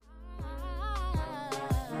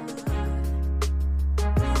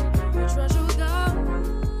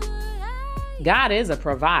God is a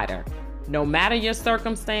provider. No matter your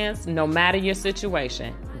circumstance, no matter your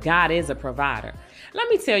situation, God is a provider. Let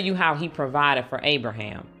me tell you how he provided for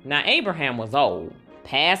Abraham. Now, Abraham was old,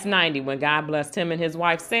 past 90 when God blessed him and his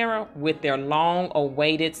wife Sarah with their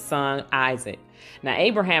long-awaited son Isaac. Now,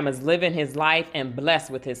 Abraham is living his life and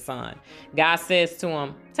blessed with his son. God says to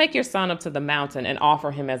him, take your son up to the mountain and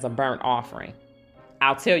offer him as a burnt offering.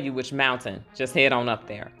 I'll tell you which mountain. Just head on up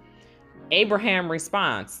there. Abraham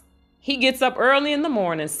responds. He gets up early in the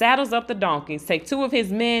morning, saddles up the donkeys, take 2 of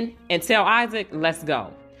his men, and tell Isaac, let's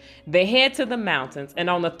go. They head to the mountains, and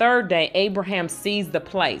on the 3rd day, Abraham sees the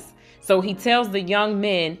place. So he tells the young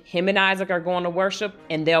men, him and Isaac are going to worship,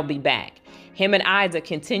 and they'll be back. Him and Isaac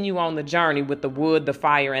continue on the journey with the wood, the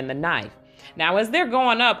fire, and the knife. Now, as they're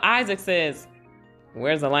going up, Isaac says,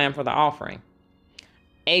 where's the lamb for the offering?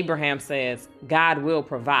 Abraham says, God will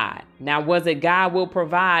provide. Now, was it God will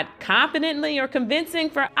provide confidently or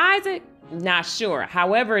convincing for Isaac? Not sure.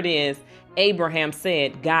 However it is, Abraham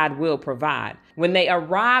said, God will provide. When they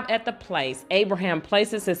arrive at the place, Abraham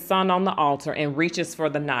places his son on the altar and reaches for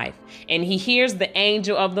the knife. And he hears the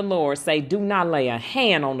angel of the Lord say, do not lay a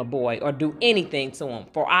hand on the boy or do anything to him.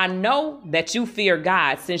 For I know that you fear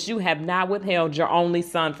God, since you have not withheld your only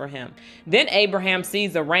son for him. Then Abraham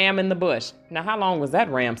sees a ram in the bush. Now, how long was that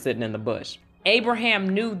ram sitting in the bush? Abraham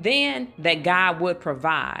knew then that God would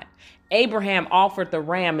provide. Abraham offered the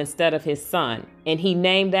ram instead of his son, and he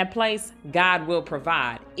named that place, God will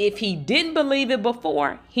provide. If he didn't believe it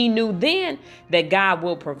before, he knew then that God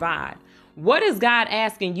will provide. What is God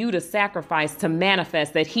asking you to sacrifice to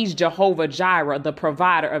manifest that he's Jehovah Jireh, the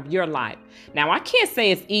provider of your life? Now, I can't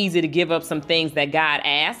say it's easy to give up some things that God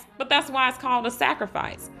asked, but that's why it's called a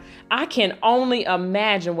sacrifice. I can only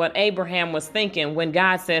imagine what Abraham was thinking when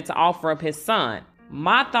God said to offer up his son.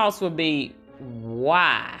 My thoughts would be,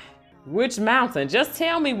 why? Which mountain? Just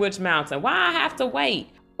tell me which mountain. Why I have to wait?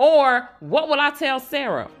 Or what will I tell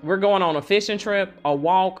Sarah? We're going on a fishing trip, a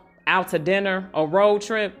walk, out to dinner, a road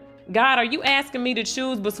trip. God, are you asking me to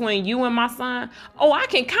choose between you and my son? Oh, I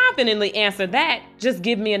can confidently answer that. Just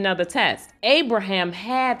give me another test. Abraham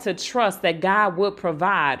had to trust that God would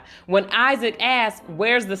provide. When Isaac asked,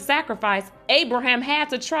 where's the sacrifice? Abraham had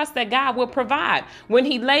to trust that God would provide. When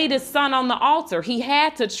he laid his son on the altar, he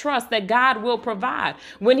had to trust that God will provide.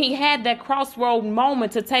 When he had that crossroad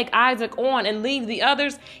moment to take Isaac on and leave the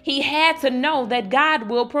others, he had to know that God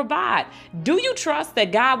will provide. Do you trust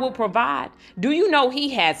that God will provide? Do you know he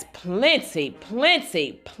has plenty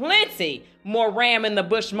more ram in the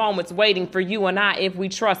bush moments waiting for you and I if we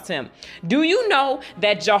trust him? Do you know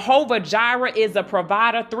that Jehovah Jireh is a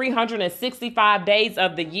provider 365 days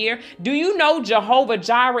of the year? Do you know Jehovah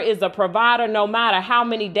Jireh is a provider no matter how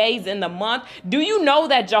many days in the month? Do you know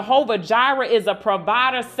that Jehovah Jireh is a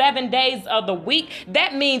provider 7 days of the week?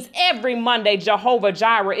 That means every Monday Jehovah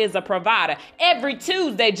Jireh is a provider. Every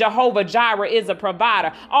Tuesday Jehovah Jireh is a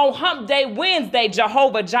provider. On Hump Day Wednesday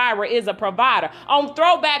Jehovah Jireh is a provider. On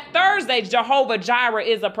Throwback Thursday Jehovah Jireh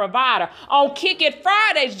is a provider. On Kick It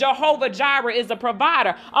Fridays, Jehovah Jireh is a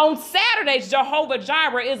provider. On Saturdays, Jehovah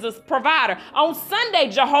Jireh is a provider. On Sunday,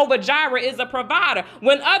 Jehovah Jireh is a provider.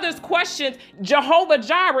 When others question, Jehovah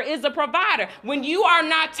Jireh is a provider. When you are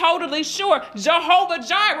not totally sure, Jehovah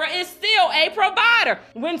Jireh is still a provider.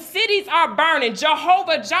 When cities are burning,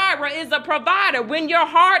 Jehovah Jireh is a provider. When your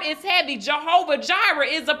heart is heavy, Jehovah Jireh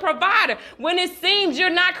is a provider. When it seems you're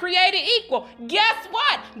not created equal, guess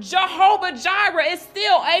what? Jehovah Jireh is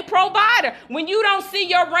still a provider. When you don't see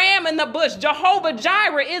your ram in the bush, Jehovah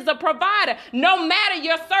Jireh is a provider. No matter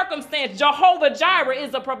your circumstance, Jehovah Jireh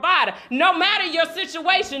is a provider. No matter your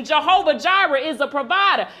situation, Jehovah Jireh is a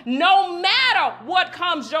provider. No matter what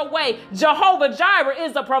comes your way, Jehovah Jireh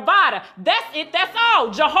is a provider. That's it. That's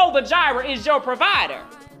all. Jehovah Jireh is your provider.